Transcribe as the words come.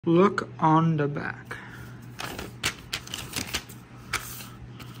Look on the back.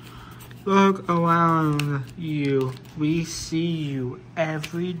 Look around you. We see you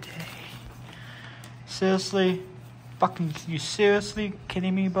every day. Seriously? Fucking, you seriously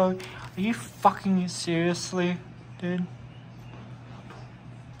kidding me, bro? Are you fucking seriously, dude?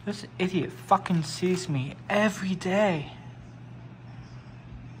 This idiot fucking sees me every day.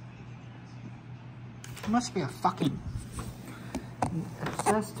 He must be a fucking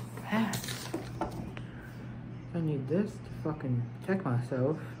obsessed fan. I need this to fucking protect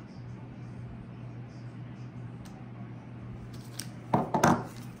myself.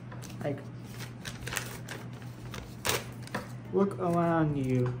 Like, look around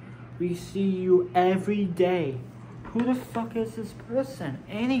you. We see you every day. Who the fuck is this person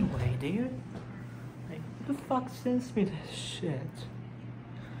anyway, dude? Like, who the fuck sends me this shit?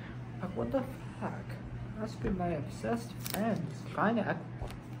 Like, what the fuck? Must be my obsessed friend. He's trying to act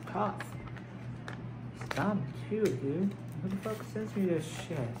tough. He's dumb too, dude. Who the fuck sends me this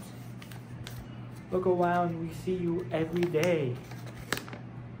shit? Look around, we see you every day.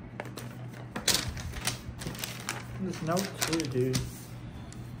 This note too, dude.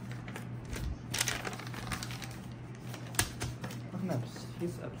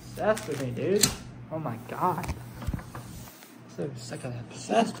 He's obsessed with me, dude. Oh my god. He's like an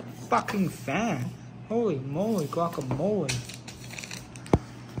obsessed fucking fan. Holy moly, guacamole. What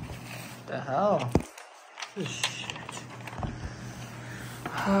the hell? This shit.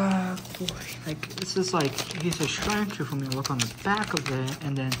 Ah, boy. Like, this is like, he's just trying to for me to look on the back of it,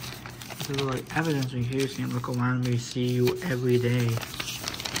 and then there's like evidence we hear, saying, look around, we see you every day.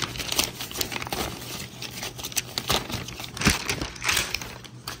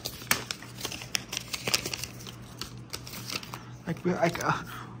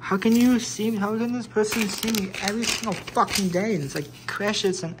 How can you see me? How can this person see me every single fucking day? It's like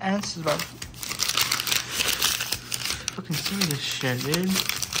questions and answers about fucking see me this shit, dude.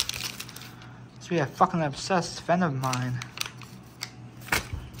 Must be a fucking obsessed fan of mine.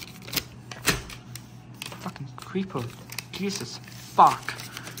 Fucking creeper. Jesus fuck.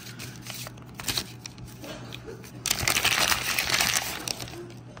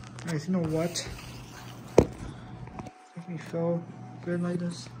 Guys, you know what? Make me feel good like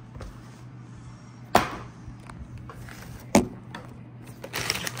this.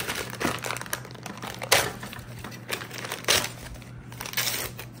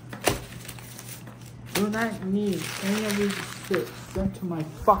 Do not need any of these shit sent to my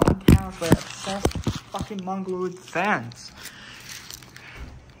fucking house by obsessed fucking mongoloid fans.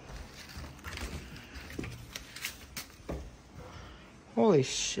 Holy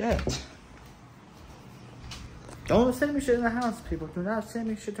shit. Don't send me shit in the house, people. Do not send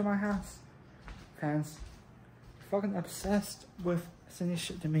me shit to my house. Fans. You're fucking obsessed with sending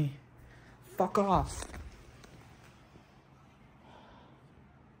shit to me. Fuck off.